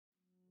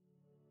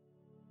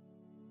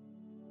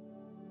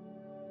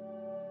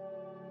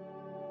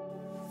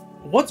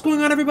What's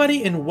going on,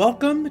 everybody, and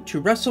welcome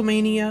to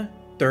Wrestlemania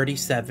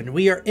 37.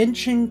 We are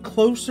inching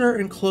closer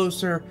and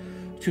closer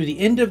to the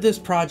end of this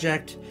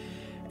project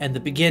and the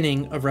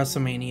beginning of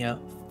Wrestlemania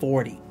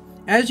 40.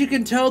 As you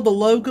can tell, the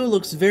logo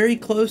looks very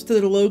close to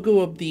the logo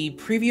of the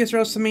previous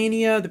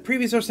Wrestlemania. The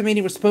previous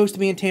Wrestlemania was supposed to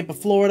be in Tampa,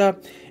 Florida.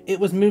 It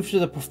was moved to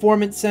the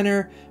Performance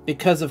Center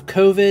because of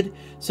COVID,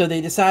 so they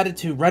decided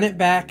to run it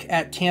back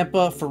at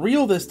Tampa for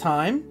real this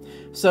time.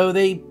 So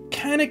they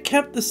kind of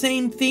kept the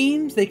same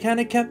themes, they kind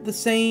of kept the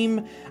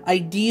same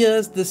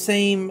ideas, the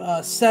same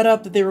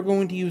setup that they were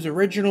going to use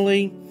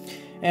originally,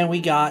 and we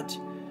got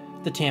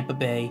the Tampa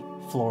Bay,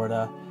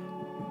 Florida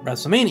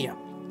WrestleMania.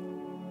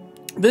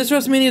 This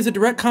WrestleMania is a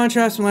direct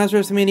contrast from last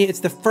WrestleMania. It's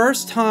the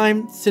first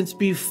time since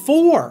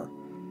before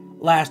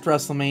last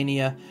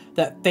WrestleMania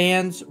that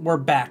fans were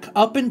back.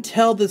 Up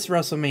until this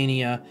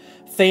WrestleMania,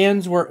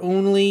 fans were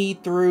only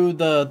through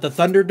the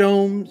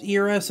Thunderdome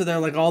era, so they're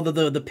like all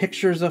the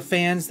pictures of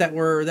fans that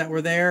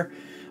were there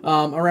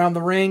around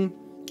the ring.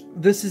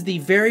 This is the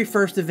very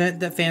first event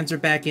that fans are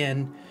back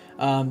in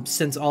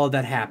since all of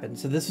that happened.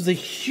 So this was a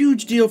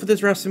huge deal for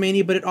this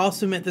WrestleMania, but it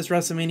also meant this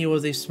WrestleMania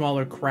was a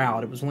smaller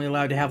crowd. It was only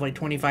allowed to have like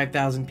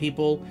 25,000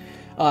 people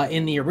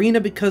in the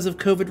arena because of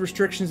COVID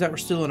restrictions that were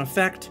still in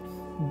effect,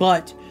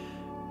 but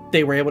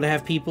they were able to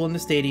have people in the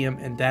stadium,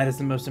 and that is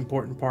the most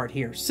important part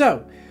here.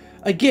 So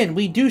again,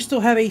 we do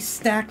still have a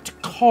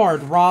stacked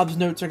card. Rob's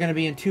notes are going to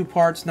be in two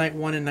parts, night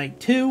 1 and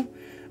night 2.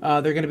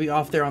 They're going to be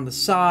off there on the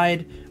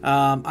side.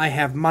 I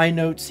have my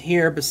notes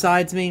here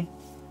besides me.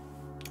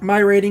 My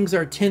ratings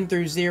are 10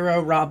 through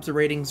 0. Rob's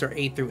ratings are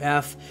A through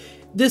F.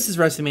 This is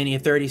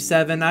WrestleMania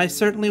 37. I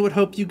certainly would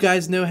hope you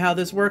guys know how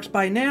this works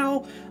by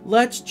now.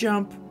 Let's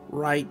jump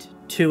right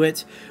to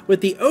it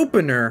with the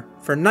opener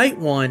for night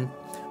 1,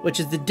 which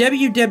is the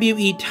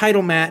WWE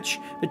title match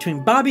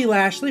between Bobby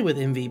Lashley with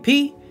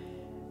MVP,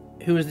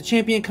 who is the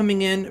champion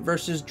coming in,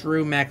 versus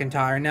Drew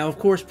McIntyre. Now, of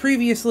course,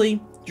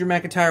 previously, Drew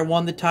McIntyre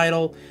won the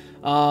title.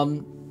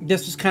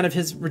 This was kind of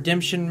his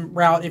redemption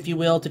route, if you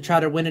will, to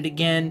try to win it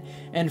again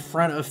in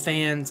front of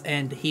fans,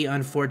 and he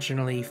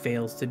unfortunately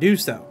fails to do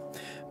so.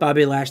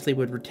 Bobby Lashley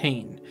would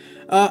retain.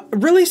 A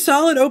really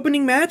solid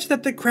opening match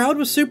that the crowd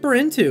was super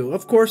into.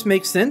 Of course,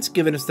 makes sense,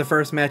 given it's the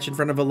first match in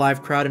front of a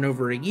live crowd in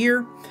over a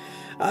year.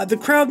 The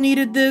crowd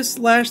needed this.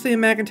 Lashley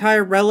and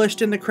McIntyre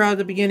relished in the crowd at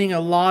the beginning. A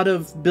lot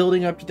of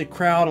building up to the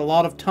crowd, a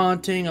lot of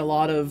taunting, a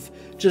lot of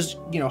just,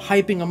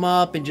 hyping them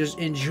up and just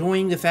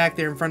enjoying the fact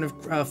they're in front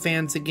of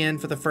fans again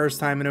for the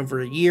first time in over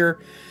a year.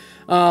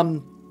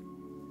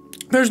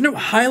 There's no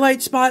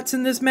highlight spots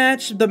in this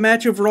match. The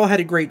match overall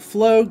had a great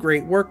flow,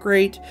 great work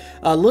rate,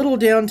 a little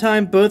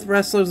downtime. Both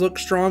wrestlers look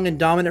strong and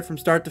dominant from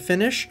start to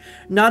finish.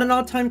 Not an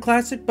all-time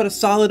classic, but a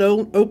solid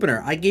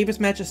opener. I gave this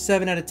match a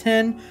 7 out of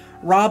 10.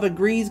 Rob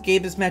agrees,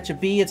 gave this match a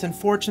B. It's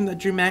unfortunate that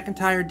Drew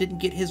McIntyre didn't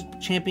get his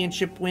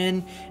championship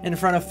win in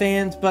front of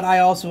fans, but I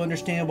also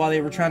understand why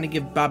they were trying to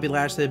give Bobby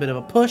Lashley a bit of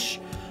a push,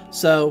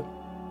 so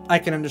I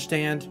can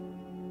understand.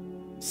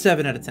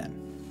 7 out of 10.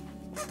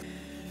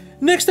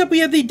 Next up, we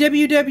have the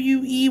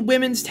WWE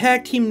Women's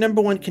Tag Team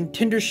 #1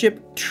 Contendership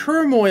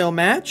Turmoil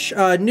match.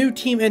 New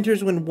team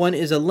enters when one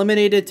is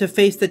eliminated to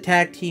face the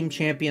tag team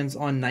champions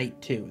on night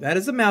 2. That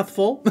is a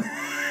mouthful.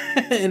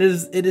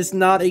 It is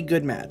not a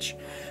good match.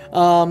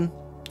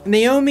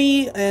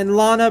 Naomi and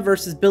Lana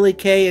versus Billie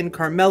Kay and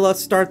Carmella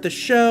start the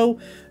show.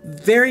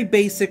 Very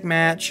basic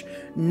match.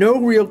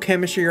 No real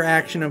chemistry or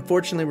action,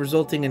 unfortunately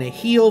resulting in a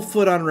heel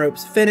foot on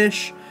ropes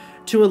finish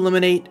to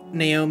eliminate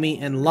Naomi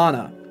and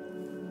Lana.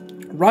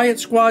 Riot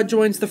Squad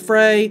joins the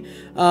fray.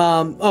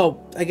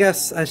 I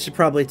guess I should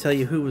probably tell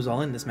you who was all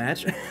in this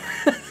match.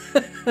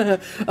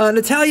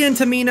 Natalya and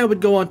Tamina would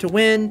go on to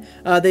win.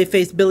 They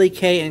faced Billie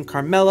Kay and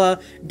Carmella,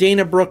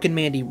 Dana Brooke and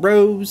Mandy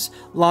Rose,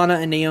 Lana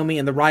and Naomi,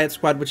 and the Riot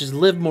Squad, which is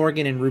Liv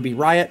Morgan and Ruby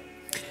Riott.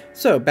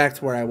 So, back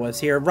to where I was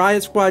here.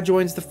 Riot Squad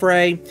joins the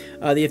fray.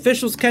 The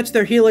officials catch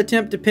their heel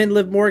attempt to pin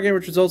Liv Morgan,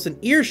 which results in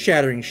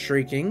ear-shattering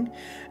shrieking.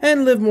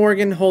 And Liv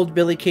Morgan holds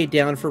Billie Kay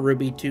down for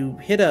Ruby to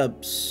hit a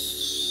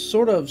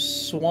sort of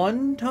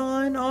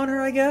swanton on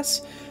her, I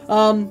guess.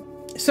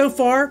 So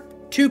far,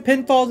 2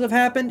 pinfalls have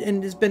happened,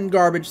 and it's been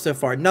garbage so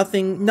far.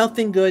 Nothing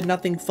good,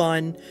 nothing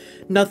fun,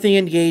 nothing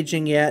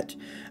engaging yet.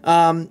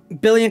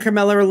 Billie and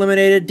Carmella are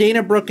eliminated.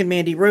 Dana Brooke and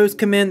Mandy Rose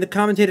come in. The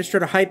commentators try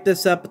to hype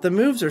this up, but the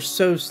moves are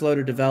so slow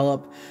to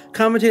develop.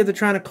 Commentators are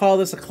trying to call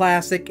this a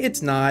classic.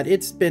 It's not.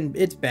 It's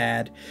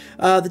bad.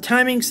 The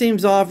timing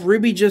seems off.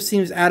 Ruby just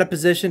seems out of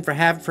position for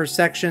half of her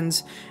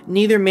sections.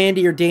 Neither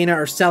Mandy or Dana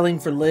are selling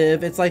for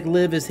Liv. It's like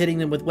Liv is hitting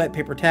them with wet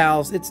paper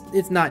towels.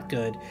 It's not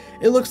good.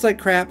 It looks like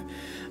crap.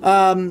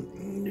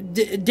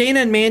 Dana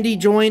and Mandy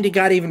joined. It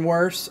got even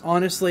worse.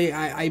 Honestly,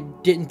 I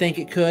didn't think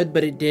it could,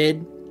 but it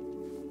did.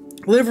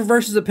 Liv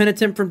reverses a pin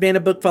attempt from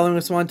Dana Brooke following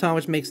a swanton,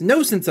 which makes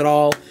no sense at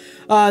all.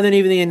 Then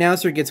even the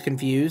announcer gets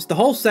confused. The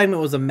whole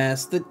segment was a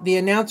mess. The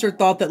announcer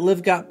thought that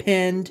Liv got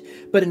pinned,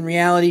 but in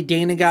reality,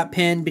 Dana got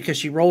pinned because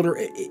she rolled her.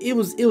 It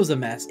was a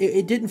mess.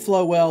 It didn't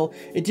flow well.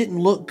 It didn't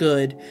look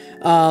good.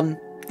 And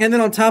then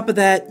on top of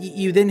that,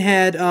 you then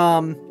had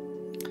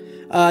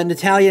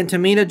Natalya and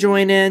Tamina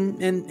join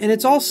in, and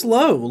it's all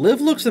slow. Liv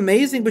looks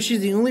amazing, but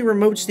she's the only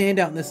remote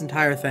standout in this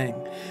entire thing.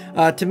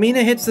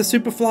 Tamina hits the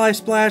Superfly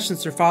Splash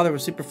since her father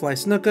was Superfly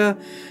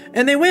Snuka,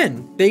 and they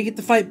win. They get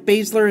to fight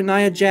Baszler and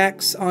Nia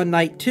Jax on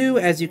night 2.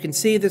 As you can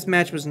see, this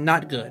match was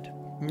not good.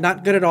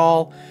 Not good at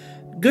all.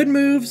 Good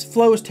moves,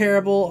 flow was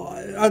terrible.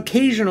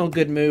 Occasional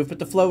good move, but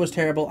the flow was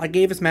terrible. I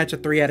gave this match a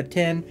 3 out of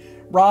 10.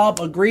 Rob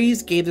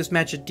agrees, gave this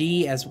match a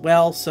D as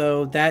well,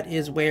 so that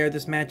is where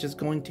this match is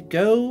going to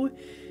go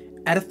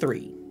at a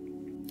 3.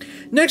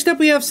 Next up,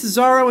 we have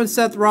Cesaro and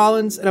Seth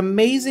Rollins, an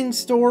amazing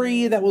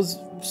story that was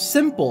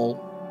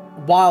simple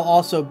while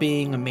also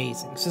being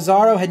amazing.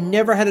 Cesaro had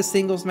never had a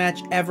singles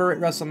match ever at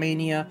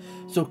WrestleMania,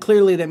 so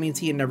clearly that means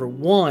he had never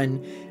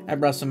won at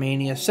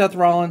WrestleMania. Seth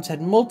Rollins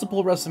had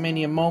multiple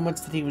WrestleMania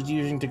moments that he was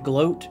using to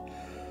gloat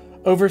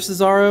over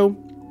Cesaro.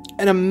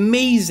 An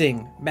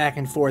amazing back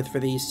and forth for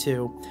these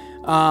two.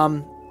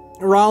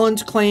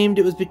 Rollins claimed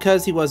it was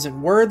because he wasn't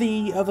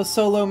worthy of a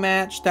solo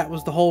match. That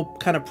was the whole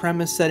kind of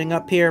premise setting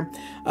up here.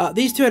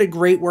 These two had a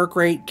great work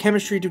rate,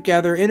 chemistry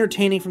together,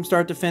 entertaining from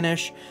start to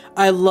finish.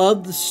 I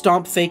loved the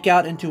stomp fake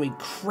out into a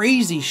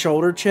crazy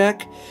shoulder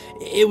check.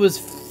 It was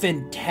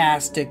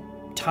fantastic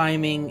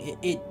timing.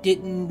 It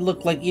didn't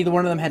look like either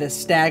one of them had a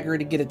stagger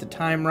to get it to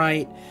time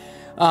right.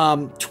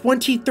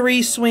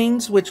 23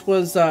 swings, which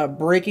was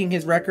breaking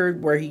his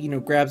record where he,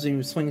 grabs you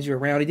and swings you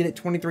around. He did it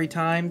 23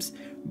 times,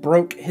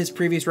 broke his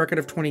previous record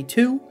of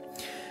 22.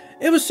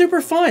 It was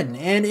super fun,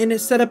 and it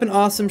set up an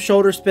awesome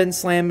shoulder spin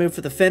slam move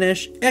for the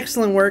finish.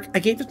 Excellent work. I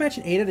gave this match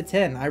an 8 out of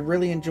 10. I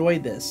really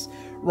enjoyed this.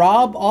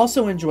 Rob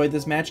also enjoyed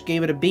this match,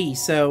 gave it a B.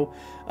 So,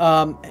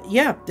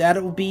 yeah,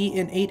 that will be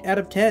an 8 out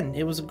of 10.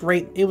 It was a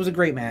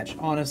great match,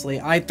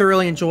 honestly. I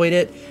thoroughly enjoyed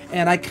it,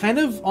 and I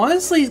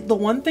honestly, the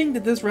one thing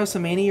that this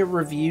WrestleMania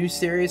review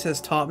series has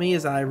taught me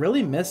is I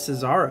really miss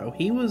Cesaro.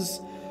 He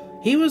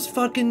was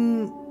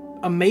fucking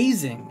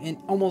amazing in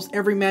almost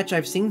every match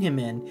I've seen him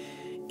in.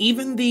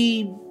 Even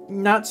the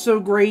not so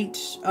great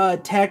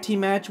tag team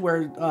match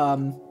where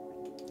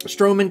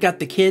Strowman got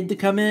the kid to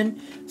come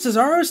in,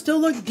 Cesaro still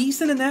looked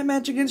decent in that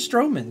match against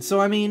Strowman. So,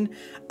 I mean,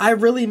 I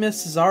really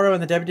miss Cesaro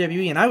in the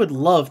WWE, and I would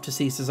love to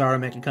see Cesaro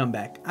make a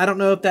comeback. I don't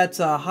know if that's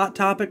a hot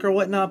topic or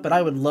whatnot, but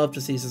I would love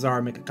to see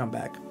Cesaro make a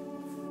comeback.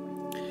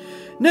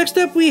 Next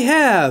up, we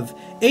have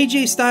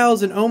AJ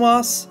Styles and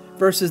Omos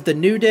versus The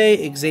New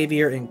Day,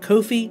 Xavier and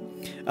Kofi.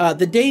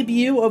 The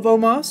debut of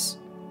Omos.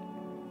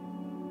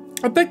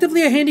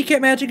 Effectively a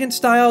handicap match against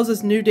Styles,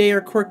 as New Day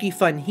are quirky,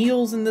 fun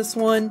heels in this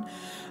one.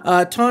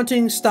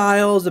 Taunting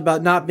Styles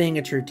about not being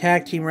a true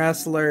tag team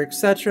wrestler,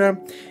 etc.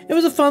 It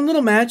was a fun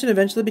little match and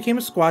eventually became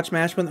a squash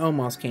match when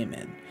Omos came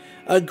in.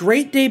 A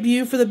great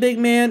debut for the big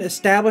man,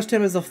 established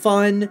him as a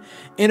fun,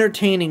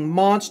 entertaining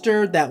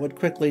monster that would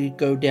quickly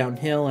go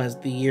downhill as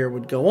the year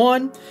would go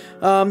on.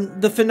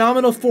 The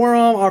phenomenal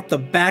forearm off the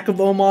back of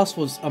Omos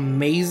was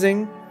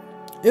amazing.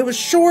 It was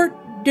short,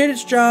 did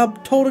its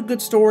job, told a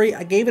good story.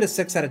 I gave it a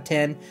 6 out of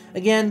 10.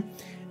 Again,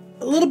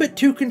 a little bit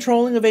too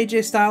controlling of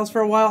AJ Styles for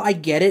a while. I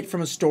get it.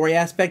 From a story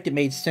aspect, it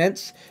made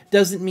sense.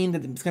 Doesn't mean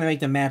that it's going to make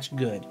the match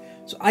good.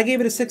 So I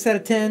gave it a 6 out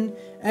of 10.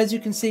 As you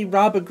can see,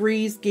 Rob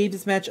agrees, gave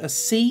this match a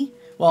C.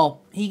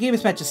 Well, he gave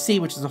this match a C,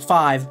 which is a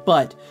 5,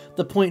 but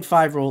the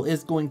 0.5 rule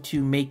is going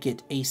to make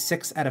it a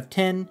 6 out of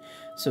 10.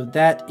 So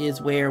that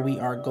is where we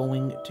are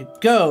going to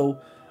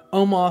go.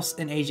 Omos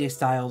and AJ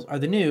Styles are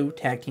the new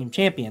tag team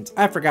champions.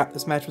 I forgot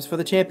this match was for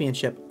the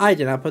championship. I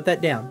did not put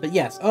that down. But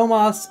yes,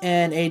 Omos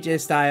and AJ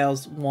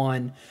Styles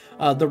won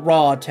the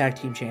Raw tag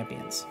team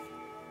champions.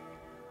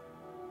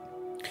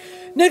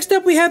 Next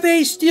up, we have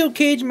a steel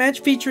cage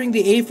match featuring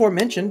the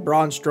aforementioned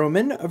Braun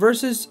Strowman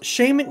versus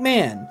Shane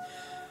McMahon.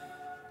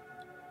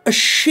 A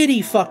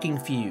shitty fucking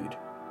feud.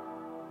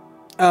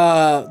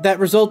 That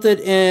resulted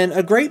in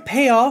a great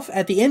payoff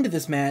at the end of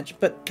this match,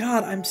 but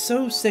God, I'm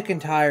so sick and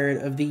tired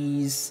of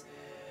these.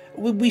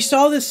 We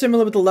saw this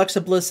similar with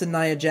Alexa Bliss and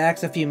Nia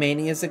Jax a few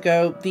Manias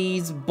ago.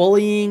 These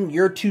bullying,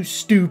 you're too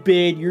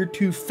stupid, you're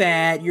too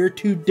fat, you're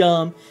too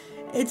dumb.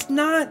 It's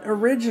not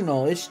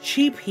original. It's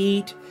cheap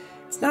heat.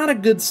 It's not a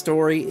good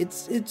story.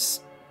 It's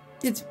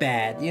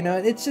bad, you know.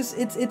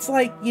 It's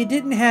like you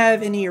didn't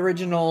have any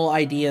original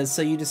ideas,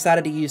 so you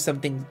decided to use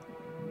something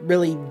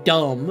really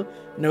dumb,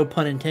 no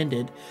pun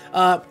intended,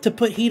 to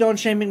put heat on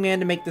Shane McMahon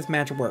to make this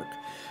match work.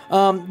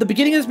 The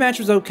beginning of this match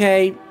was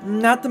okay,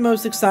 not the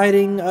most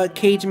exciting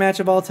cage match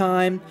of all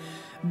time.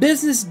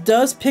 Business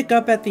does pick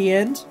up at the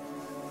end.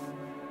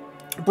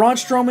 Braun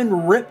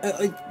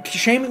Strowman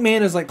Shane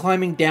McMahon is like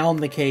climbing down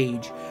the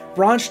cage.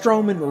 Braun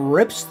Strowman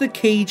rips the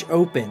cage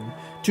open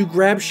to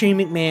grab Shane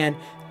McMahon,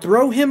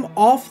 throw him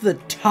off the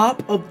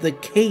top of the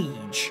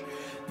cage.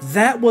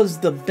 That was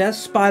the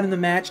best spot in the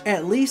match.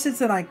 At least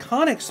it's an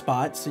iconic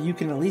spot, so you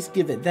can at least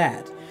give it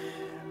that.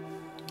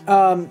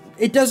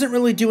 It doesn't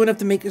really do enough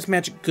to make this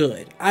match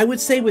good. I would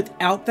say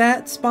without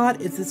that spot,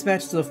 this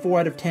match is a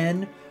 4 out of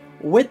 10.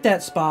 With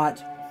that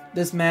spot,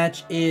 this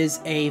match is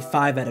a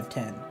 5 out of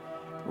 10.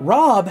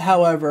 Rob,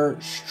 however,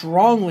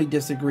 strongly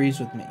disagrees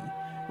with me.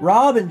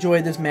 Rob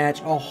enjoyed this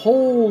match a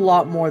whole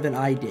lot more than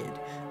I did.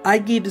 I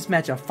gave this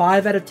match a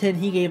 5 out of 10.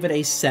 He gave it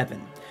a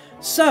 7.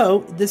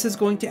 So this is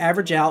going to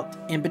average out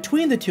in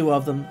between the two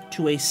of them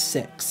to a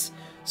 6.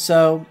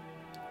 So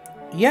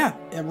yeah,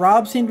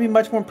 Rob seemed to be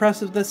much more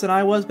impressed with this than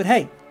I was, but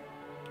hey,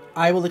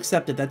 I will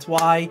accept it. That's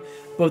why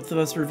both of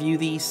us review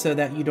these, so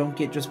that you don't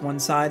get just one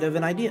side of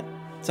an idea.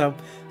 So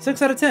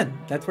 6 out of 10.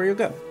 That's where you'll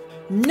go.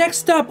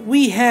 Next up,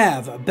 we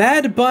have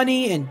Bad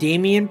Bunny and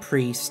Damian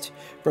Priest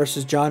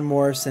versus John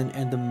Morrison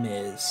and The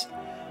Miz.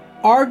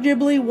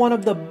 Arguably one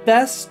of the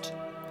best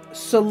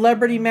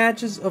celebrity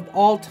matches of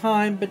all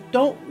time, but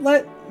don't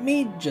let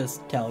me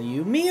just tell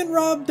you, me and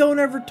Rob don't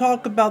ever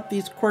talk about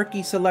these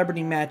quirky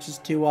celebrity matches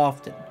too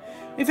often.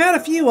 We've had a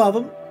few of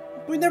them,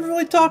 but we never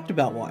really talked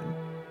about one.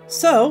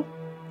 So,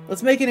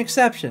 let's make an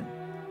exception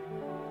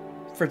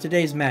for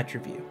today's match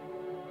review.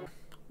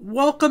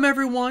 Welcome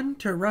everyone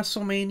to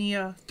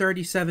Wrestlemania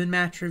 37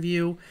 match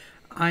review.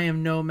 I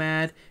am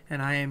Nomad,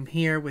 and I am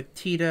here with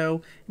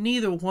Tito.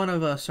 Neither one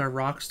of us are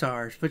rock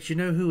stars, but you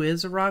know who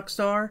is a rock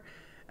star?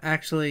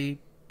 Actually,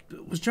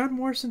 was John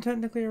Morrison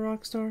technically a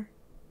rock star?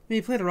 I mean,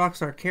 he played a rock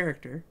star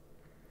character.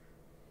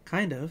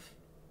 Kind of.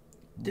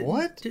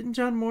 Didn't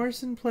John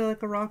Morrison play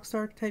like a rock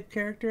star type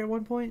character at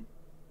one point?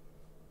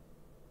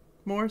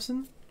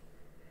 Morrison?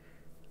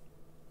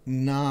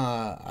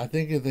 Nah, I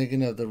think you're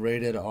thinking of the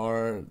rated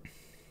R,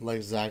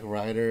 like Zack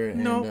Ryder.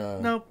 And,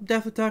 no,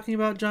 definitely talking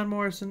about John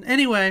Morrison.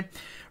 Anyway,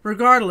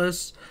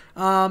 regardless,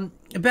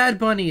 Bad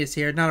Bunny is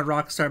here. Not a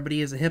rock star, but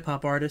he is a hip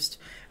hop artist.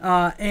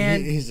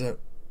 And he's a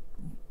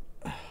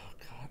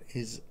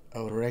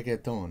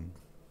reggaeton.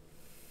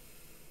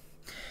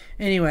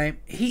 Anyway,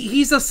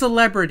 he's a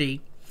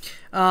celebrity,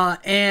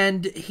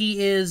 and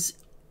he is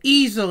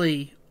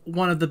easily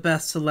one of the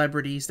best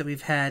celebrities that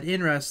we've had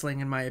in wrestling,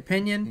 in my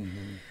opinion.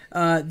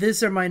 Mm-hmm.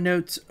 These are my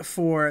notes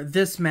for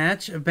this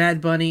match: Bad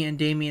Bunny and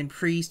Damian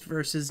Priest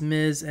versus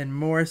Miz and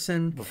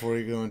Morrison. Before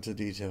you go into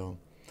detail,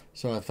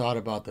 so I thought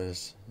about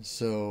this.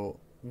 So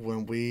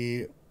when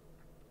we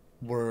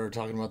were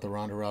talking about the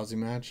Ronda Rousey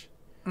match,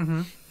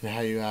 mm-hmm. and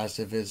how you asked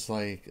if it's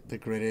like the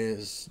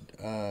greatest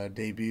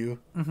debut,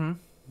 mm-hmm.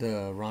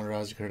 the Ronda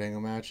Rousey Kurt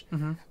Angle match,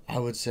 mm-hmm. I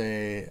would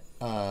say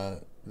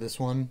this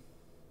one,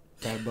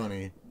 Bad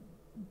Bunny.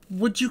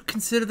 Would you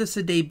consider this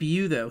a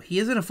debut, though? He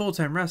isn't a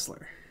full-time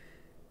wrestler.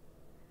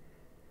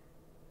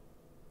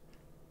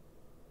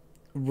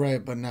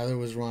 Right, but neither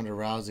was Ronda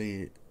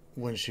Rousey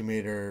when she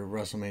made her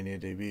WrestleMania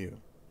debut.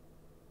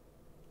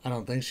 I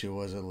don't think she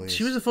was, at least.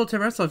 She was a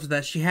full-time wrestler after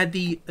that. She had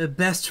the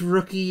best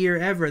rookie year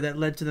ever that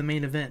led to the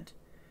main event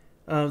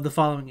of the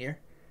following year.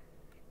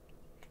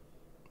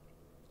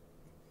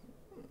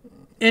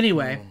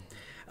 Anyway,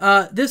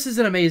 this is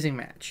an amazing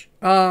match.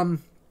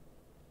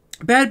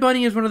 Bad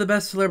Bunny is one of the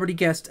best celebrity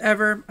guests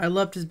ever. I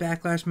loved his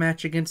Backlash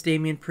match against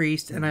Damian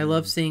Priest, and I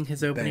love seeing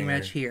his opening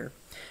match here.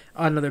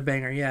 Another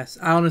banger, yes.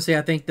 Honestly,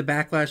 I think the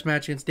Backlash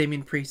match against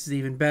Damian Priest is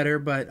even better,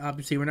 but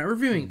obviously we're not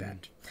reviewing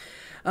that.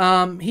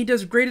 He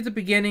does great at the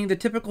beginning. The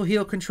typical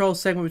heel control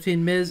segment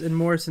between Miz and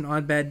Morrison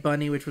on Bad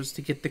Bunny, which was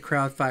to get the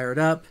crowd fired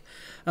up.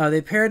 They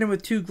paired him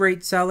with two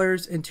great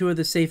sellers and two of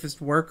the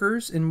safest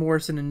workers in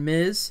Morrison and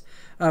Miz.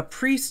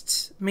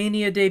 Priest's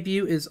Mania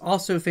debut is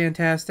also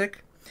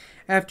fantastic.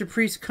 After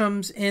Priest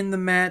comes in, the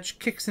match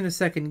kicks into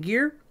second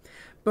gear.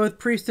 Both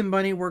Priest and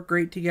Bunny work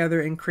great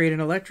together and create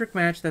an electric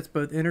match that's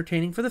both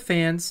entertaining for the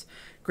fans,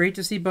 great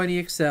to see Bunny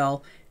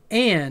excel,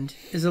 and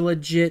is a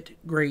legit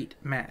great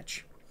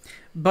match.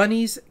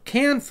 Bunnies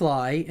can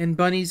fly, and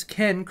bunnies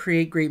can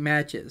create great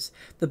matches.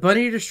 The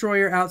Bunny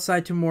Destroyer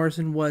outside to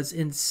Morrison was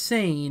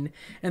insane,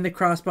 and the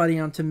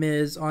crossbody onto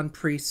Miz on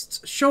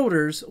Priest's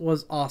shoulders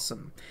was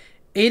awesome.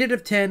 8 out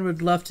of 10,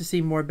 would love to see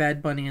more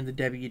Bad Bunny in the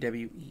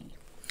WWE.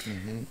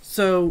 Mm-hmm.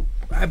 So,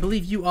 I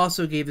believe you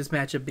also gave this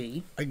match a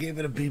B. I gave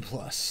it a B+.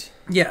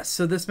 Yes,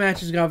 so this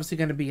match is obviously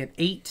going to be an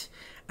 8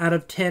 out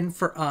of 10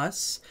 for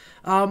us.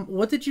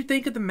 What did you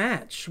think of the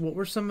match? What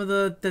were some of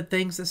the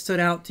things that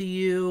stood out to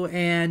you?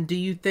 And do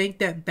you think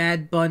that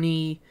Bad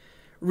Bunny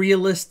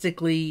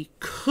realistically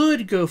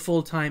could go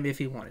full-time if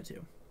he wanted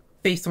to?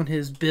 Based on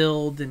his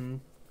build and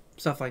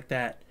stuff like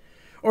that?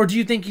 Or do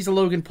you think he's a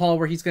Logan Paul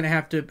where he's going to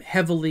have to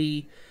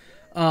heavily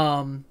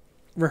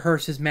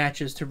rehearse his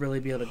matches to really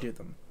be able to do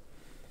them?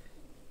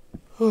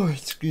 Oh,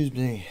 excuse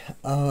me.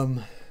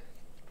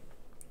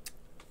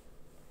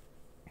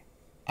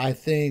 I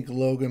think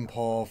Logan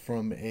Paul,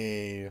 from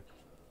a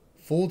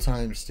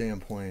full-time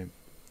standpoint,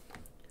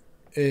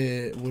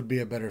 it would be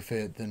a better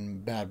fit than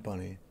Bad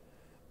Bunny.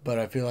 But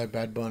I feel like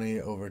Bad Bunny,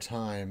 over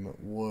time,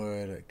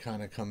 would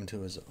kind of come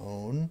into his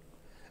own.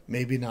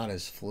 Maybe not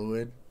as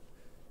fluid.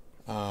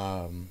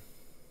 I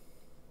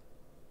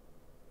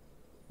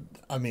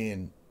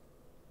mean,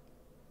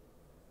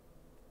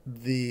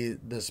 the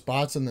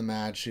spots in the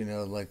match, you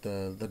know, like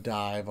the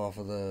dive off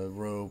of the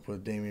rope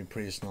with Damian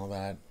Priest and all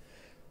that,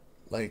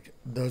 like,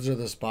 those are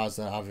the spots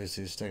that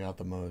obviously stick out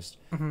the most.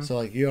 Mm-hmm. So,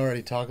 like, you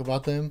already talk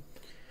about them,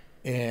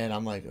 and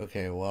I'm like,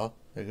 okay, well,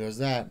 there goes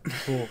that.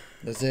 Cool.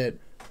 That's it.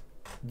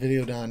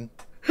 Video done.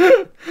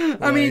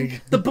 I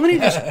mean, the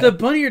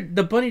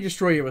bunny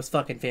destroyer was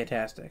fucking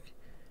fantastic.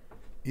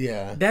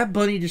 Yeah. That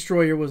Bunny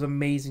Destroyer was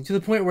amazing, to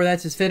the point where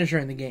that's his finisher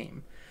in the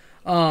game.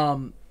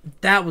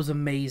 That was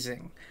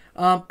amazing.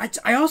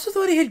 I also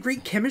thought he had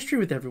great chemistry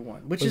with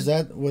everyone. Was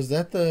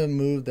that the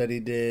move that he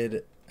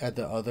did at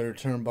the other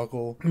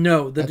turnbuckle?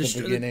 No, at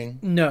the beginning.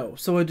 No,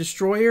 so a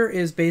destroyer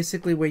is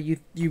basically where you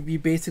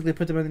basically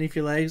put them underneath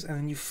your legs and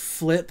then you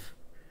flip,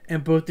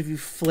 and both of you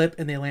flip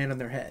and they land on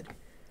their head.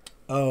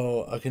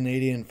 Oh, a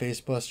Canadian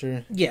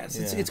facebuster. Yes,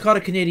 it's called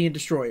a Canadian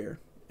destroyer.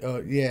 Oh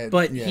yeah,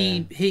 but yeah.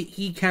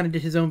 he kind of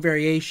did his own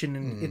variation,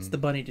 and it's the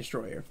Bunny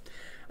Destroyer.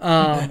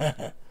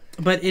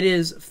 But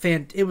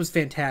it was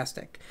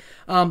fantastic.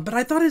 But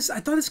I thought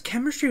his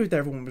chemistry with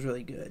everyone was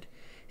really good.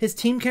 His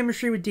team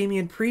chemistry with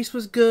Damian Priest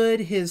was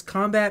good. His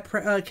combat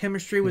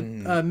chemistry with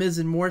Miz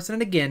and Morrison.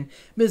 And again,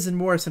 Miz and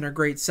Morrison are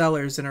great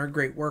sellers and are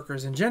great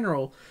workers in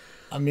general.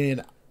 I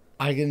mean,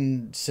 I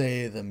can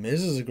say the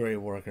Miz is a great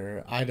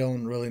worker. I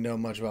don't really know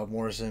much about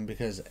Morrison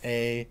because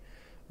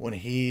when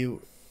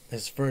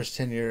his first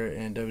tenure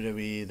in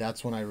WWE,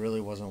 that's when I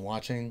really wasn't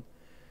watching.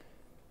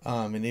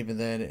 And even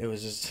then, it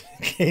was just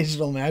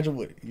occasional match.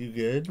 What, you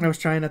good? I was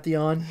trying not to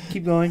yawn.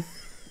 Keep going.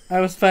 I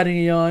was fighting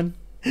a yawn.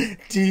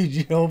 Dude,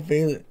 you don't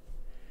feel it.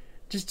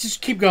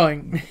 Just keep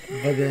going.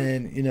 But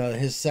then,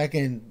 his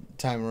second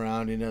time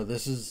around,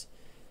 this is,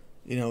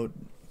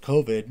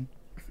 COVID.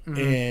 Mm-hmm.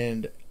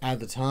 And at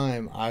the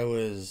time, I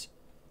was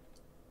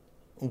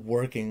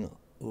working,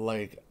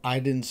 like, I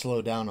didn't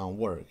slow down on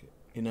work.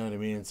 You know what I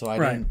mean? So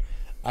I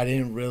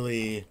didn't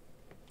really,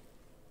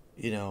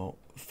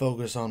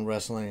 focus on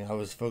wrestling. I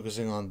was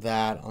focusing on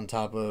that on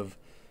top of,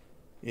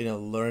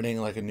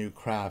 learning like a new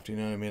craft. You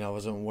know what I mean? I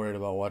wasn't worried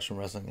about watching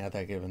wrestling at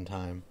that given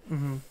time.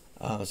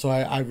 Mm-hmm. So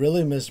I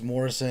really missed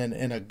Morrison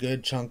in a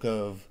good chunk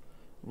of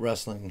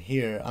wrestling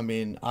here. I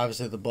mean,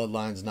 obviously the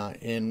Bloodline's not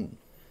in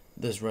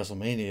this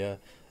WrestleMania.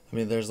 I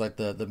mean, there's like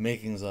the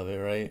makings of it,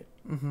 right?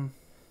 Mm-hmm.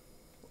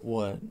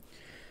 What?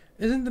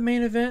 Isn't the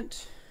main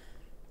event...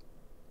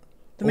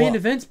 The main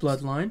event's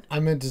Bloodline. I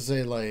meant to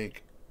say,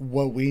 like,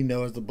 what we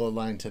know as the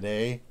Bloodline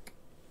today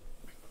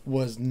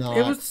was not...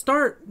 It was the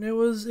start. It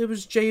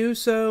was Jey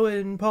Uso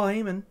and Paul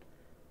Heyman.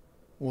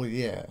 Well,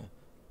 yeah.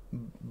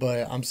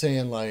 But I'm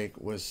saying, like,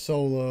 with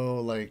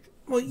Solo, like...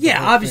 Well,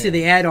 yeah, obviously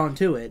they add on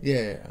to it.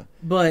 Yeah.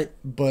 But,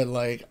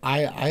 like,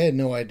 I had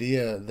no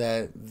idea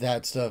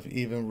that stuff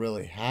even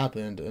really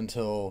happened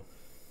until...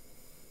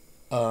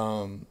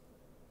 I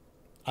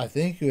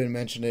think you had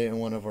mentioned it in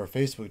one of our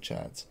Facebook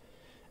chats.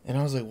 And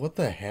I was like, what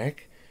the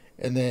heck?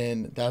 And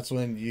then that's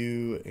when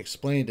you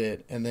explained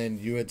it, and then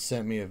you had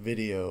sent me a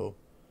video,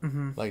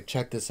 like,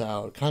 check this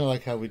out. Kind of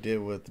like how we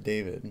did with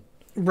David.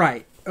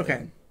 Right.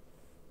 Okay.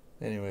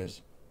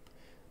 Anyways.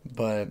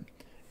 But,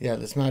 yeah,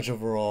 this match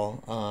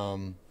overall,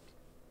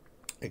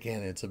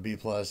 again, it's a B+.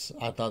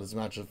 I thought this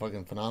match was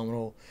fucking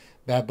phenomenal.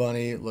 Bad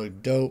Bunny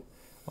looked dope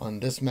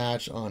on this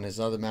match. On his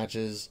other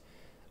matches,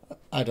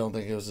 I don't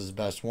think it was his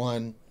best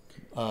one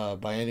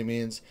by any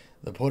means.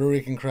 The Puerto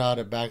Rican crowd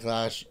at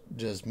Backlash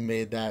just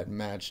made that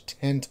match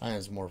 10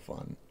 times more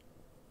fun.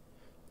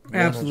 100%.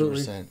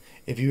 Absolutely.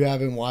 If you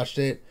haven't watched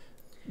it,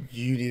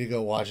 you need to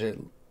go watch it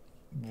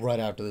right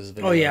after this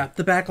video. Oh yeah,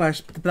 the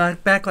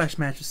Backlash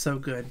match is so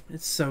good.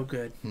 It's so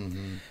good.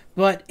 Mm-hmm.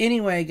 But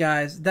anyway,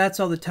 guys, that's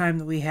all the time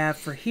that we have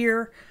for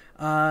here.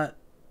 I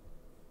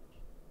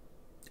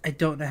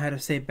don't know how to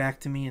say back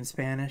to me in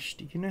Spanish.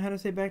 Do you know how to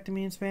say back to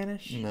me in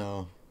Spanish?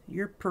 No.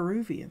 You're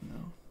Peruvian,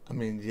 though. I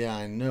mean, yeah,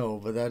 I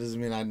know, but that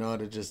doesn't mean I know how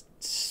to just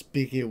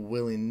speak it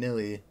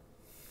willy-nilly.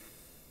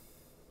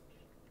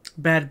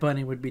 Bad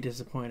Bunny would be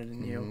disappointed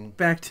in you.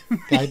 Back to me.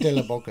 Cállate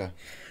la boca.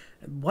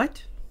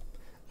 What?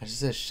 I just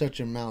said shut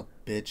your mouth,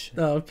 bitch.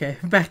 Oh, okay.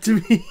 Back to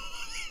me.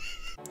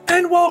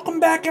 And welcome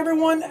back,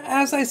 everyone.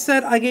 As I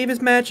said, I gave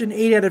this match an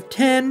 8 out of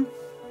 10.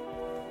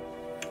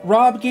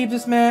 Rob gave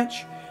this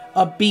match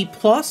a B+,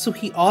 so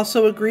he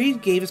also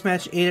agreed, gave this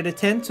match 8 out of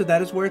 10, so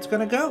that is where it's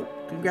going to go.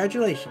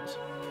 Congratulations.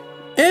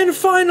 And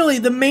finally,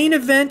 the main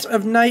event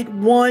of night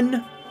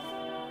 1.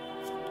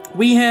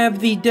 We have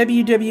the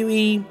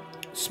WWE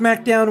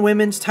SmackDown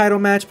Women's title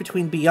match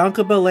between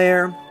Bianca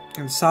Belair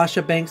and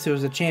Sasha Banks, who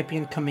was the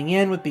champion, coming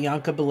in with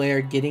Bianca Belair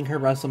getting her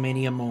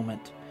WrestleMania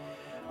moment.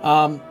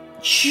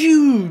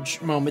 Huge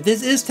moment.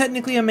 This is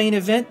technically a main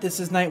event. This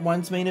is night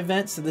 1's main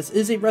event, so this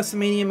is a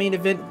WrestleMania main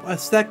event. A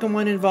second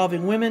one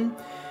involving women,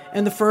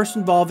 and the first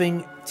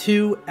involving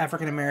 2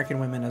 African-American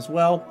women as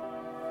well.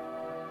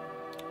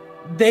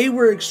 They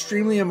were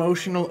extremely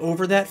emotional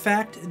over that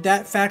fact.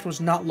 That fact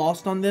was not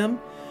lost on them.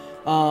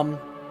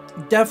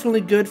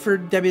 Definitely good for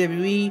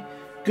WWE.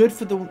 Good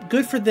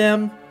for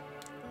them.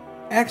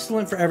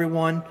 Excellent for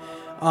everyone.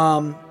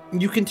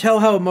 You can tell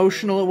how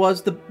emotional it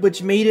was,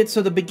 which made it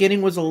so the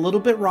beginning was a little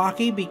bit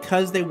rocky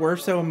because they were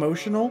so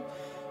emotional.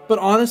 But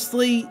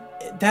honestly,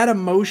 that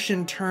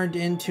emotion turned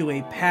into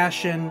a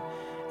passion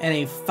and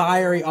a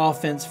fiery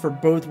offense for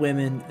both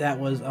women that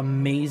was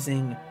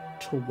amazing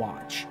to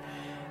watch.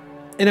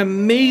 An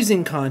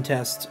amazing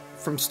contest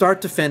from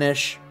start to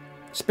finish.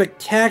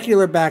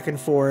 Spectacular back and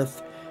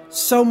forth.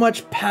 So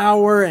much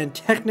power and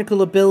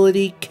technical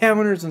ability,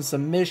 counters and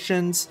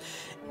submissions.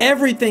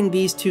 Everything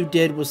these two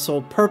did was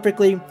sold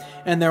perfectly,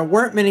 and there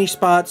weren't many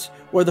spots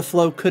where the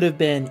flow could have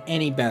been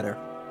any better.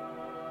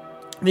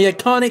 The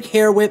iconic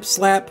hair whip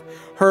slap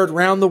heard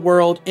round the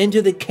world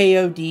into the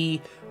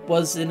KOD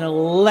was an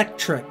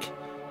electric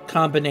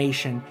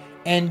combination,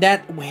 and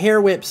that hair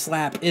whip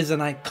slap is an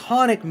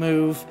iconic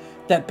move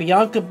that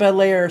Bianca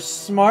Belair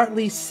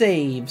smartly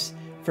saves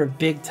for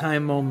big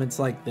time moments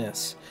like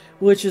this,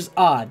 which is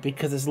odd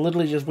because it's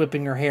literally just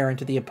whipping her hair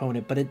into the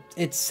opponent, but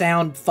it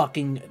sound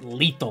fucking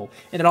lethal,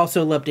 and it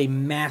also left a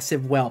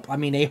massive whelp, I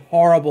mean a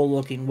horrible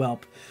looking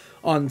whelp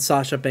on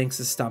Sasha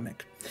Banks'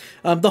 stomach.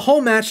 The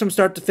whole match from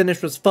start to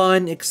finish was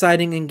fun,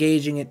 exciting,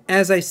 engaging, and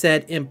as I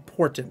said,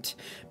 important,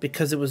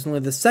 because it was only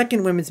the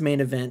second women's main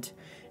event,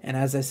 and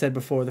as I said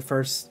before, the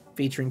first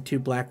featuring 2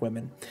 black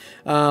women.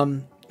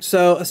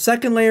 So a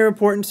second layer of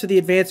importance to the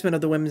advancement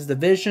of the women's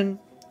division,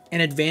 an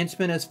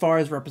advancement as far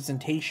as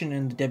representation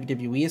in the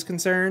WWE is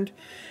concerned,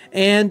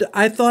 and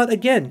I thought,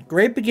 again,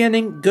 great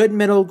beginning, good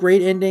middle,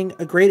 great ending,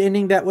 a great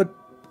ending that would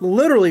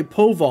literally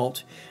pole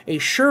vault a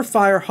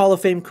surefire Hall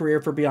of Fame career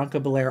for Bianca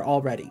Belair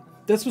already.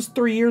 This was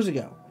 3 years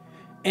ago,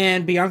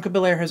 and Bianca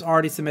Belair has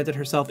already cemented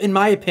herself, in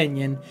my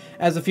opinion,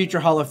 as a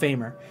future Hall of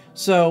Famer.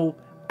 So,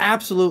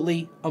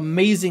 absolutely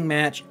amazing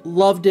match.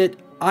 Loved it.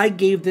 I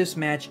gave this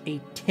match a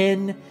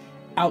 10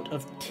 out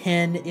of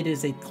 10. It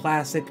is a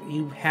classic.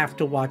 You have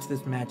to watch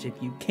this match if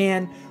you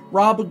can.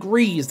 Rob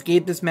agrees.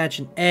 Gave this match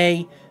an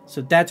A,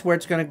 so that's where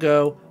it's going to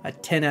go, a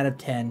 10 out of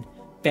 10.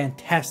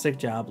 Fantastic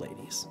job,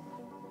 ladies.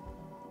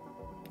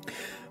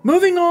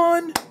 Moving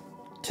on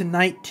to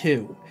night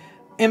 2.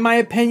 In my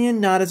opinion,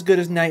 not as good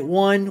as night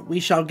 1. We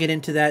shall get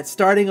into that.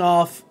 Starting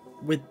off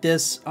with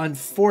this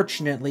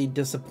unfortunately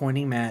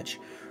disappointing match.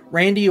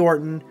 Randy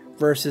Orton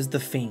versus The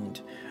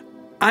Fiend.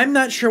 I'm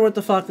not sure what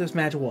the fuck this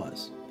match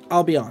was.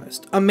 I'll be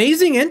honest.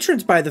 Amazing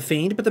entrance by The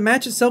Fiend, but the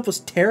match itself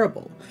was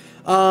terrible.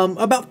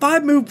 About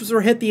 5 moves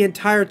were hit the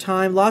entire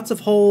time. Lots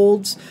of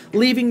holds,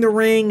 leaving the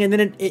ring, and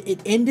then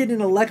it ended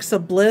in Alexa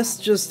Bliss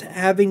just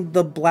having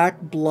the black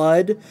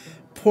blood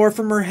pour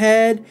from her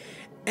head,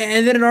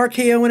 and then an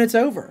RKO and it's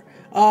over.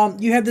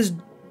 You have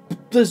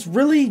this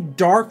really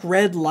dark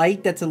red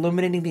light that's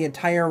illuminating the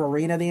entire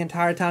arena the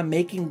entire time,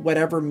 making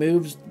whatever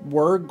moves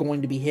were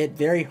going to be hit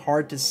very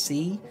hard to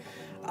see.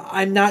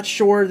 I'm not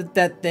sure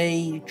that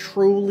they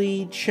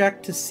truly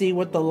checked to see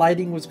what the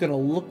lighting was going to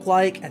look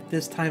like at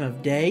this time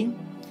of day,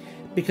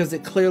 because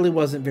it clearly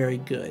wasn't very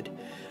good.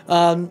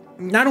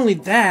 Not only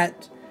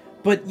that,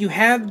 but you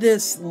have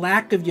this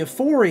lack of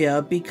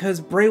euphoria because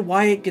Bray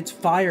Wyatt gets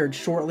fired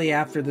shortly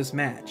after this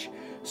match.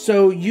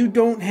 So you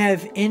don't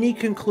have any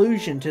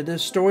conclusion to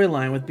this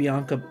storyline with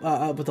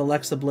with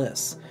Alexa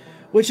Bliss,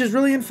 which is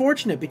really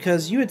unfortunate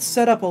because you had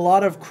set up a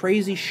lot of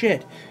crazy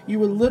shit. You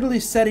were literally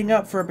setting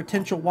up for a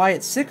potential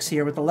Wyatt 6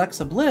 here with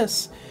Alexa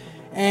Bliss,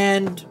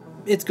 and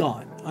it's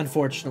gone,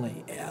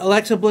 unfortunately.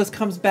 Alexa Bliss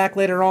comes back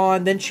later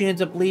on, then she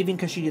ends up leaving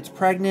because she gets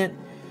pregnant.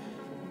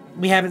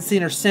 We haven't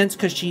seen her since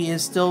because she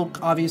is still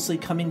obviously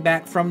coming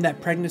back from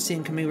that pregnancy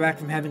and coming back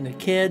from having a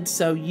kid.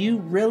 So you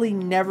really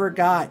never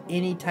got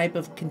any type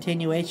of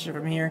continuation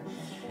from here.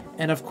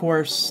 And of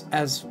course,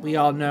 as we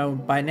all know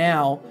by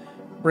now,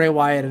 Bray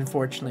Wyatt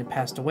unfortunately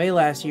passed away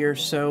last year.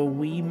 So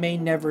we may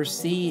never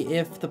see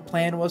if the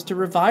plan was to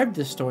revive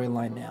this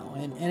storyline now.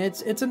 And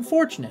it's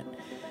unfortunate.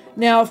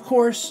 Now, of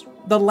course,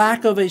 the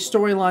lack of a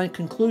storyline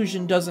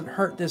conclusion doesn't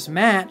hurt this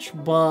match,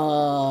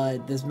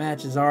 but this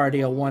match is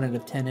already a 1 out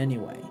of 10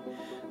 anyway.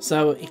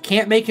 So it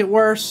can't make it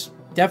worse,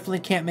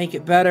 definitely can't make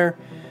it better.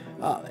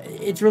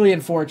 It's really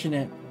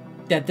unfortunate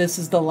that this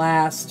is the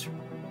last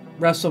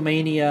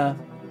WrestleMania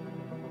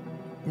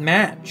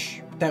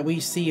match that we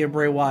see of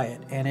Bray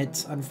Wyatt, and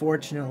it's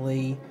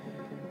unfortunately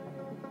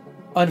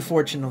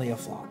a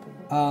flop.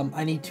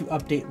 I need to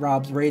update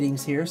Rob's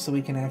ratings here so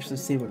we can actually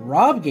see what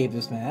Rob gave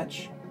this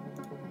match.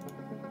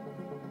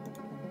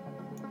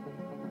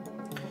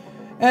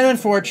 And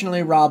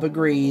unfortunately, Rob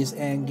agrees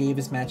and gave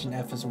his match an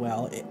F as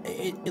well.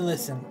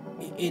 Listen,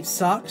 it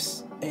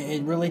sucks.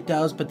 It really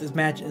does, but this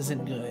match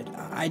isn't good.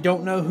 I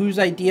don't know whose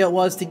idea it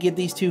was to give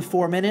these two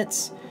 4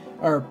 minutes,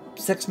 or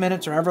 6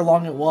 minutes, or however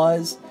long it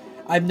was.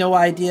 I have no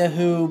idea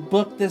who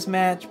booked this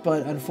match,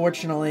 but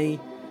unfortunately,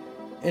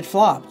 it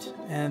flopped.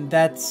 And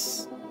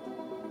it's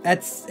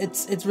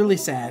really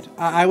sad.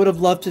 I would have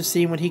loved to have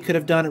seen what he could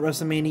have done at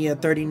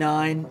WrestleMania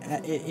 39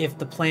 if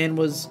the plan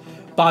was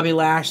Bobby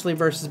Lashley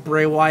versus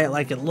Bray Wyatt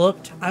like it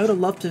looked. I would have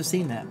loved to have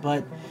seen that,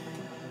 but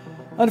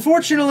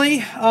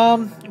unfortunately,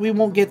 we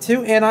won't get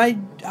to. And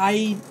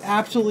I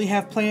absolutely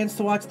have plans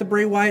to watch the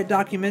Bray Wyatt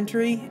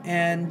documentary,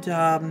 and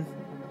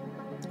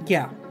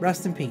yeah,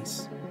 rest in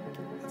peace.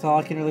 That's all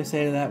I can really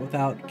say to that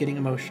without getting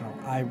emotional.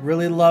 I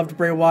really loved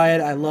Bray Wyatt.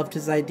 I loved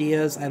his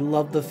ideas. I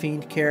loved the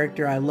Fiend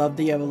character. I loved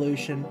the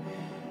evolution.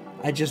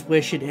 I just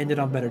wish it ended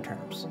on better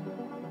terms.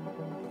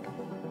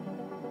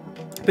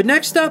 But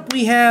next up,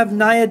 we have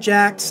Nia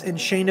Jax and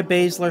Shayna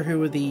Baszler, who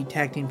were the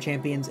tag team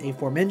champions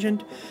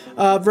aforementioned,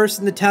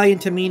 versus Natalya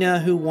and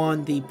Tamina, who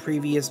won the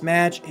previous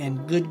match.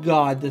 And good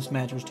God, this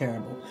match was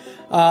terrible.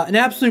 An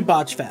absolute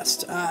botch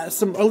fest.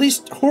 Some at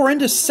least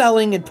horrendous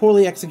selling and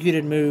poorly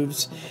executed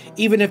moves,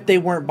 even if they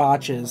weren't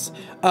botches,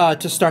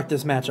 to start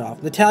this match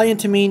off. Natalia and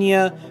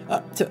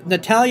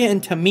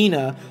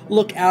Tamina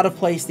look out of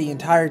place the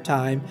entire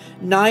time.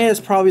 Nia is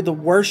probably the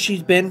worst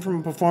she's been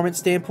from a performance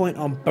standpoint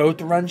on both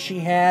runs she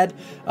had.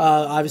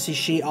 Obviously,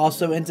 she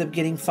also ends up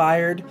getting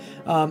fired,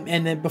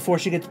 and then before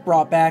she gets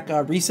brought back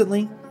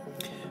recently.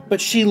 But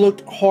she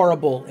looked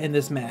horrible in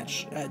this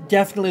match.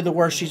 Definitely the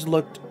worst she's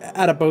looked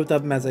out of both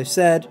of them, as I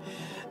said.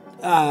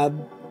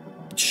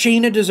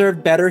 Shayna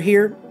deserved better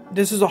here.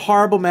 This is a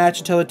horrible match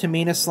until a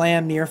Tamina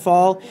slam near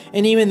fall,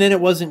 and even then it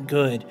wasn't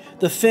good.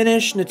 The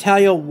finish,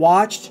 Natalya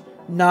watched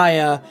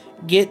Nia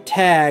get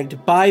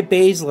tagged by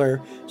Baszler,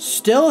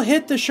 still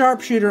hit the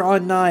sharpshooter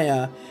on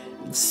Nia,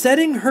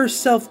 setting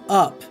herself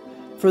up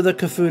for the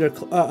Kirifuda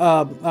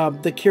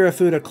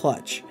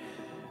clutch.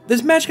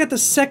 This match got the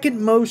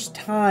second most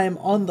time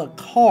on the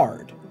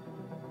card.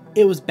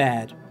 It was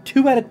bad.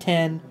 2 out of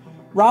 10.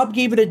 Rob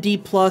gave it a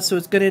D+, so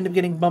it's going to end up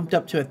getting bumped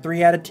up to a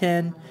 3 out of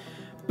 10.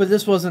 But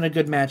this wasn't a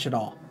good match at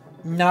all.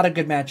 Not a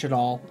good match at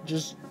all.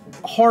 Just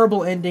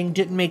horrible ending.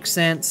 Didn't make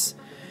sense.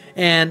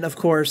 And, of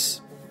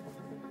course,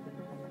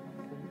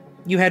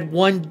 you had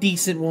one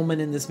decent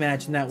woman in this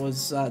match, and that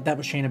was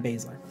Shayna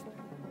Baszler.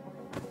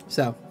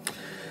 So,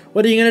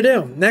 what are you going to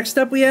do? Next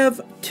up, we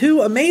have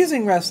 2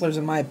 amazing wrestlers,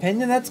 in my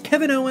opinion. That's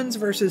Kevin Owens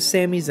versus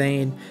Sami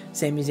Zayn.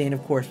 Sami Zayn,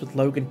 of course, with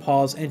Logan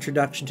Paul's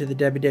introduction to the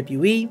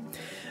WWE.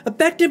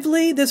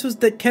 Effectively, this was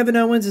the Kevin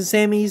Owens and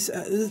Sami's,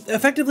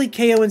 effectively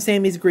KO and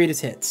Sami's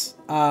greatest hits.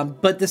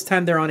 But this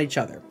time they're on each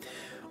other.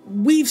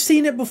 We've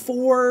seen it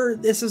before.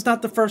 This is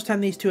not the first time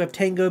these two have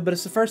tangoed, but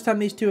it's the first time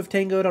these two have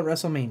tangoed on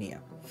WrestleMania.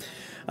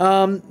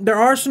 Their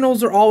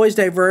arsenals are always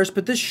diverse,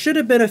 but this should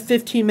have been a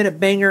 15-minute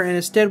banger, and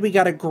instead we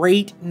got a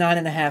great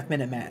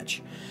 9.5-minute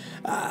match.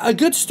 A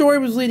good story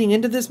was leading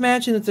into this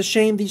match, and it's a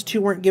shame these two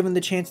weren't given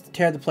the chance to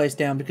tear the place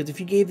down, because if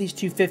you gave these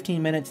two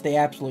 15 minutes, they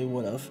absolutely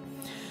would have.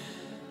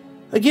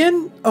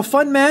 Again, a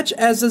fun match,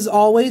 as is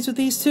always with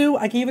these two.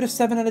 I gave it a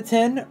 7 out of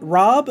 10.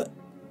 Rob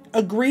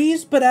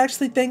agrees, but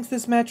actually thinks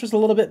this match was a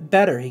little bit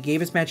better. He gave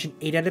his match an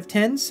 8 out of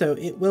 10, so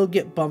it will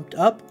get bumped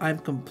up. I'm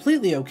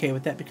completely okay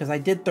with that because I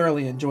did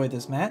thoroughly enjoy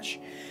this match.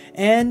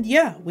 And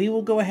yeah, we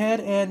will go ahead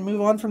and move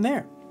on from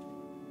there.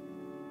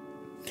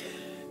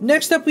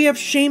 Next up, we have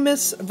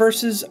Sheamus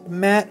versus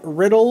Matt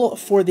Riddle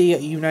for the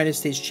United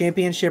States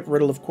Championship.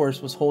 Riddle, of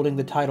course, was holding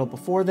the title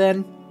before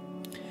then.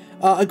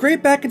 A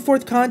great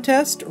back-and-forth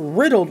contest,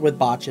 riddled with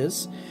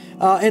botches,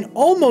 and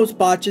almost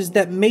botches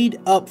that made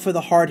up for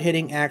the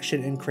hard-hitting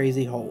action and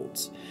crazy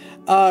holds.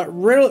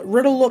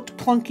 Riddle looked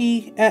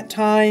clunky at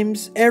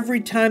times.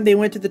 Every time they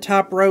went to the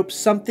top rope,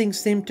 something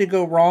seemed to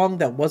go wrong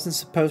that wasn't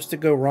supposed to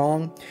go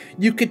wrong.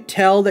 You could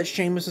tell that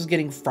Sheamus was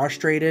getting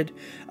frustrated.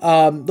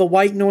 The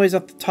white noise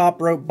off the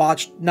top rope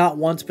botched not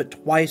once but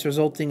twice,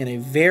 resulting in a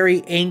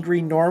very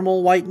angry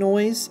normal white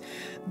noise.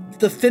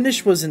 The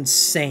finish was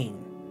insane,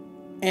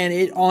 and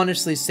it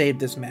honestly saved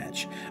this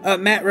match.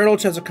 Matt Riddle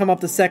tries to come off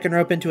the second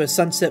rope into a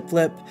sunset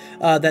flip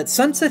that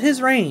sunset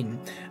his reign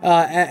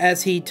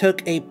as he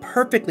took a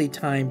perfectly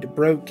timed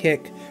brogue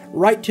kick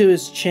right to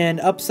his chin,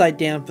 upside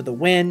down for the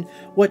win.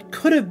 What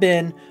could have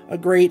been a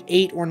great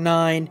 8 or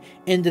 9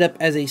 ended up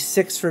as a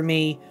 6 for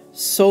me,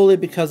 solely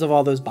because of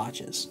all those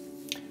botches.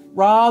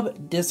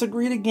 Rob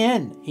disagreed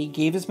again. He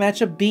gave his match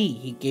a B.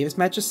 He gave his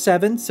match a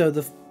 7, so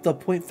the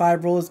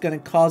 0.5 rule is going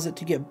to cause it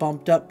to get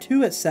bumped up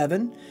to a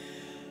 7.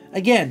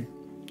 Again,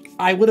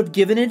 I would have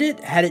given it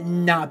had it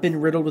not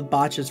been riddled with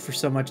botches for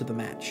so much of the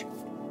match.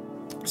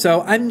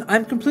 So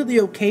I'm completely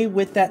okay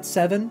with that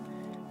 7.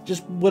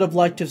 Just would have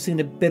liked to have seen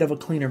a bit of a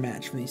cleaner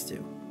match from these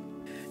two.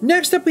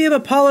 Next up, we have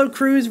Apollo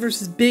Crews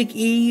versus Big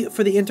E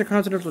for the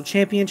Intercontinental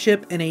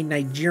Championship in a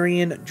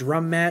Nigerian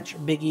drum match.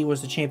 Big E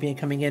was the champion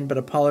coming in, but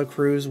Apollo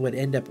Crews would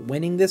end up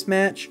winning this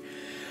match.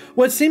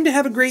 What seemed to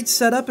have a great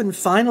setup and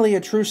finally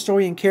a true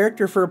story and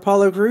character for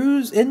Apollo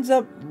Crews ends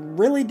up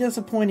really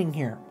disappointing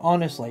here,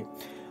 honestly.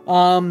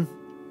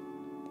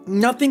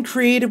 Nothing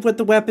creative with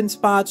the weapon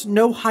spots,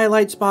 no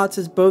highlight spots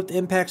as both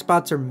impact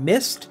spots are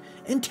missed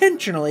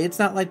intentionally. It's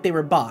not like they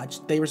were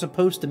botched, they were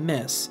supposed to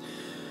miss.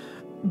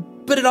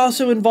 But it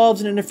also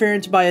involves an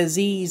interference by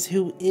Aziz,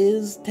 who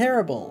is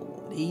terrible.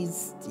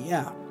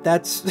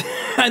 That's,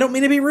 I don't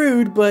mean to be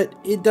rude, but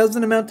it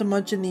doesn't amount to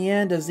much in the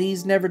end.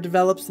 Aziz never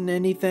develops into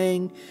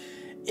anything.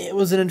 It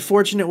was an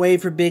unfortunate way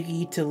for Big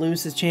E to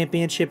lose his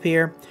championship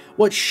here.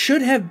 What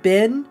should have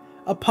been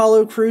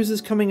Apollo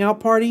Crews' coming out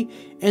party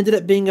ended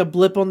up being a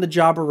blip on the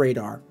jobber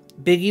radar.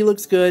 Big E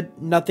looks good,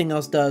 nothing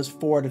else does,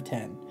 4 out of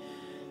 10.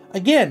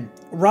 Again,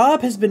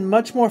 Rob has been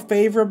much more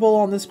favorable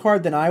on this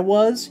card than I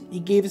was. He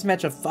gave his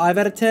match a 5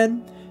 out of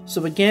 10.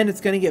 So again,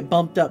 it's going to get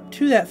bumped up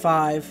to that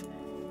 5.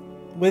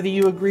 Whether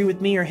you agree with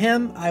me or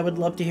him, I would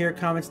love to hear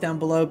comments down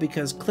below,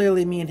 because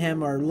clearly me and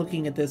him are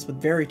looking at this with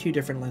two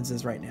different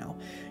lenses right now.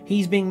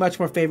 He's being much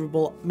more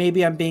favorable.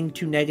 Maybe I'm being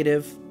too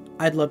negative.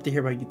 I'd love to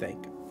hear what you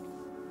think.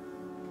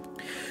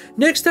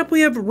 Next up,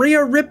 we have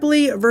Rhea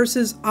Ripley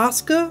versus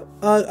Asuka.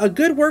 A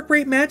good work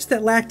rate match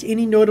that lacked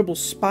any notable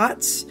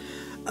spots.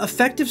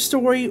 effective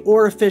story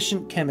or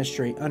efficient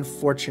chemistry,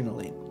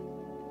 unfortunately.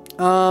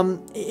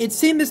 It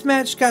seemed this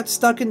match got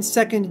stuck in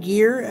second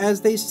gear,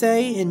 as they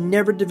say, and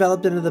never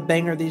developed into the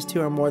banger these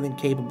two are more than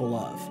capable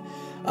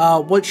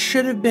of. What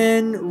should have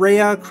been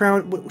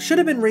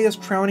Rhea's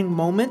crowning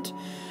moment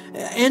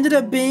ended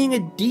up being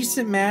a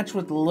decent match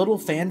with little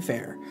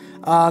fanfare.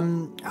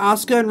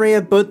 Asuka and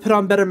Rhea both put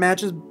on better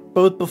matches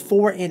both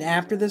before and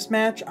after this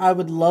match. I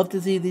would love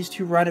to see these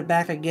two run it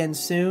back again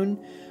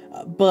soon,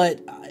 but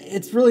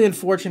it's really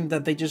unfortunate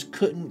that they just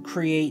couldn't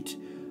create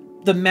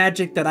the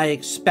magic that I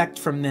expect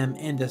from them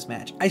in this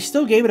match. I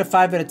still gave it a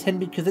 5 out of 10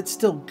 because it's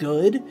still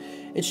good.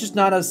 It's just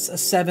not a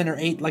 7 or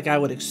 8 like I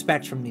would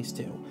expect from these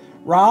two.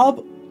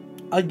 Rob,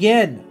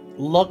 again,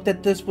 looked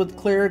at this with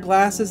clearer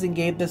glasses and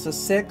gave this a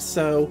 6.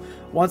 So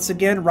once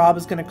again, Rob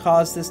is going to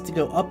cause this to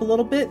go up a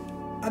little bit.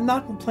 I'm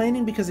not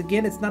complaining because,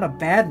 again, it's not a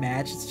bad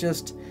match. It's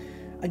just,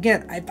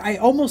 again, I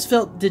almost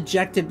felt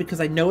dejected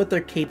because I know what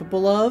they're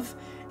capable of,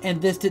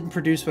 and this didn't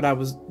produce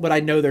what I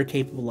know they're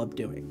capable of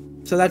doing.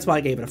 So that's why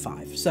I gave it a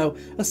 5. So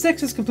a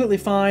 6 is completely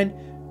fine.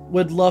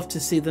 Would love to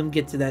see them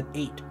get to that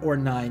 8 or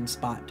 9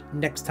 spot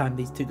next time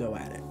these two go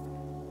at it.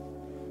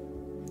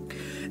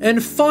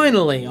 And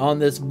finally, on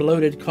this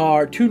bloated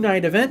card,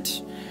 2-night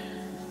event,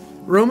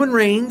 Roman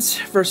Reigns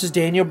versus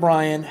Daniel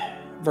Bryan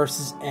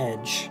versus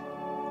Edge.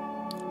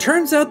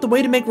 Turns out the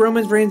way to make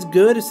Roman Reigns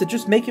good is to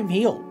just make him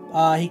heel.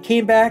 He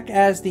came back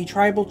as the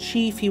tribal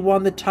chief. He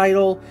won the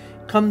title.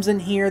 Comes in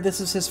here. This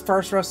is his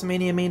first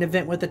WrestleMania main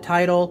event with the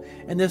title,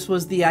 and this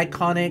was the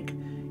iconic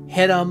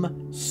hit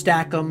 'em,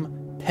 stack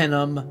 'em, pin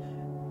 'em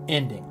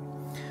ending.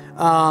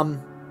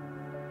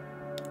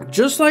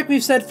 Just like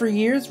we've said for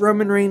years,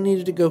 Roman Reigns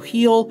needed to go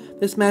heel.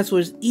 This match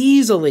was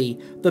easily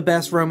the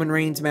best Roman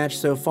Reigns match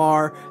so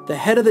far. The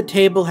head of the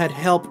table had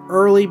help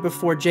early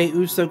before Jey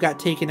Uso got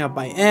taken out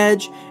by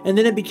Edge, and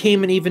then it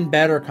became an even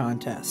better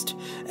contest.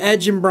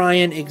 Edge and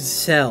Bryan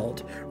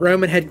excelled.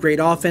 Roman had great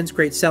offense,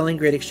 great selling,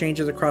 great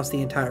exchanges across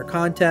the entire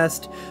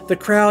contest. The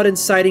crowd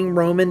inciting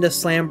Roman to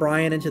slam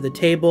Bryan into the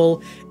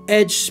table.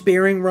 Edge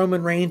spearing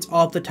Roman Reigns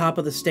off the top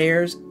of the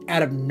stairs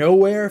out of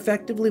nowhere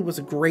effectively was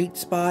a great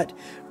spot.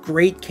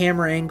 Great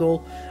camera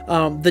angle.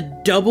 The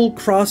double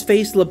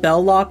crossface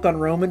label lock on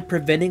Roman,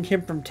 preventing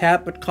him from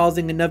tap but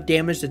causing enough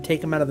damage to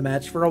take him out of the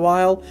match for a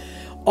while.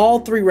 All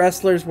three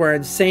wrestlers were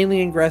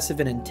insanely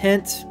aggressive and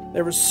intense.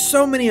 There were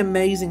so many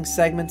amazing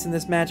segments in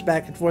this match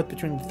back and forth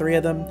between the three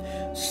of them.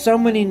 So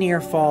many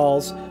near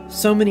falls,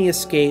 so many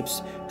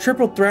escapes.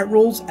 Triple threat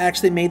rules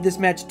actually made this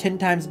match 10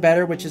 times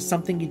better, which is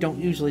something you don't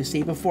usually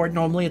see before.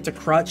 Normally it's a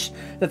crutch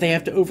that they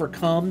have to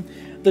overcome.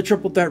 The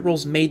triple threat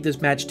rules made this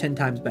match 10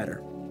 times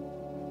better.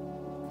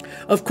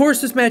 Of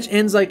course, this match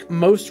ends like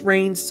most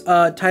Reigns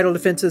title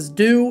defenses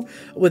do,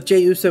 with Jey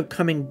Uso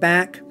coming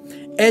back.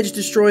 Edge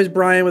destroys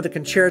Bryan with a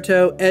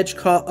concerto.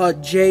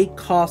 Jey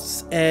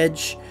costs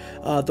Edge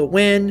the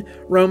win.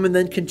 Roman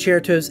then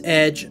concertos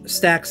Edge,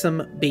 stacks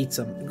him, beats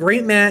him.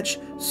 Great match,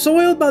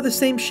 soiled by the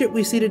same shit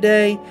we see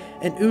today,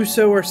 and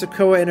Uso or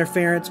Sikoa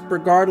interference.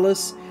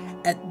 Regardless,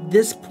 at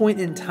this point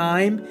in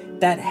time,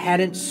 that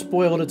hadn't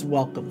spoiled its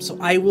welcome, so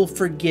I will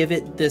forgive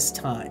it this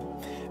time.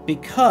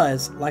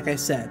 Because, like I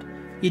said,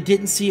 you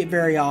didn't see it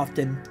very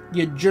often.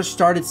 You just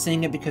started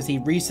seeing it because he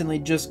recently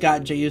just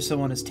got Jey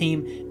Uso on his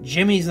team.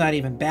 Jimmy's not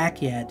even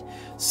back yet.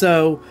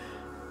 So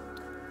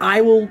I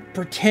will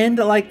pretend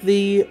like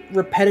the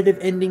repetitive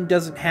ending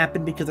doesn't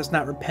happen because it's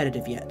not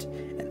repetitive yet.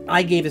 And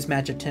I gave this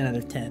match a 10 out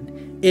of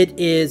 10. It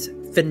is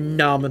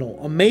phenomenal.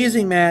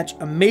 Amazing match,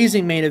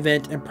 amazing main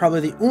event, and probably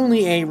the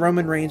only A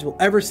Roman Reigns will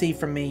ever see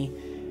from me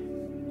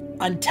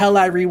until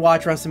I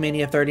rewatch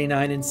WrestleMania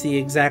 39 and see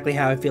exactly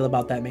how I feel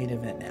about that main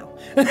event now.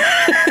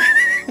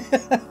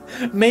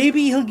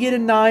 Maybe he'll get a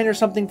 9 or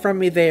something from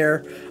me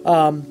there,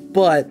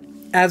 but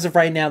as of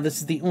right now, this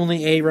is the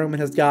only A Roman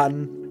has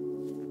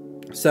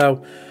gotten,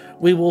 so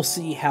we will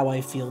see how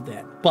I feel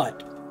then.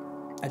 But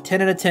a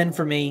 10 out of 10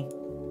 for me.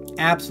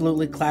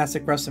 Absolutely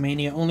classic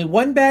WrestleMania. Only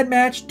one bad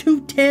match,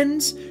 2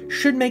 10s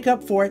should make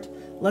up for it.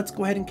 Let's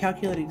go ahead and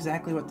calculate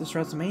exactly what this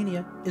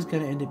WrestleMania is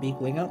going to end up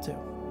equaling out to.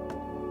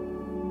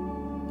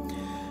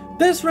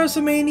 This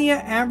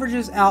WrestleMania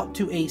averages out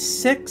to a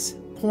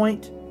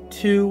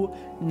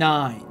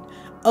 6.29.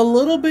 A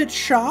little bit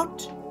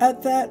shocked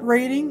at that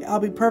rating, I'll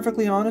be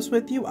perfectly honest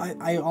with you.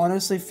 I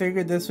honestly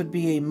figured this would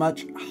be a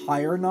much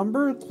higher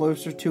number,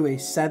 closer to a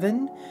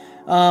 7.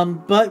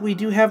 But we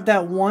do have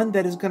that one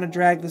that is going to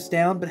drag this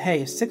down. But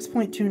hey, a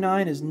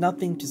 6.29 is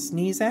nothing to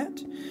sneeze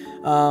at.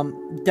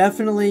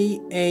 Definitely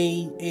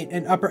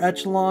an upper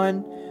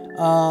echelon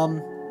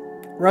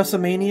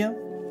WrestleMania.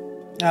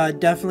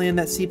 Definitely in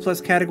that C+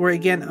 category.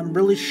 Again, I'm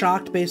really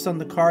shocked based on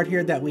the card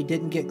here that we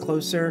didn't get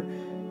closer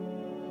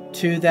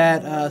to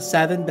that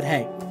 7. But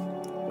hey,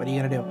 what are you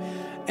going to do?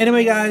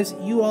 Anyway, guys,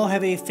 you all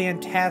have a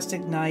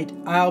fantastic night.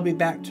 I'll be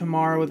back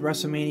tomorrow with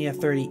WrestleMania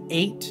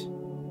 38.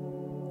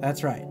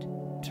 That's right.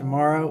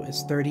 Tomorrow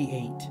is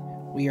 38.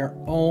 We are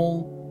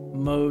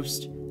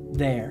almost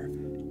there.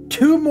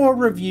 2 more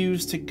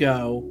reviews to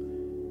go.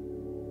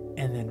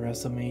 And then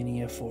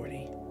WrestleMania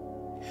 40.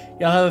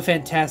 Y'all have a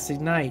fantastic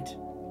night,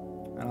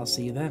 and I'll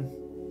see you then.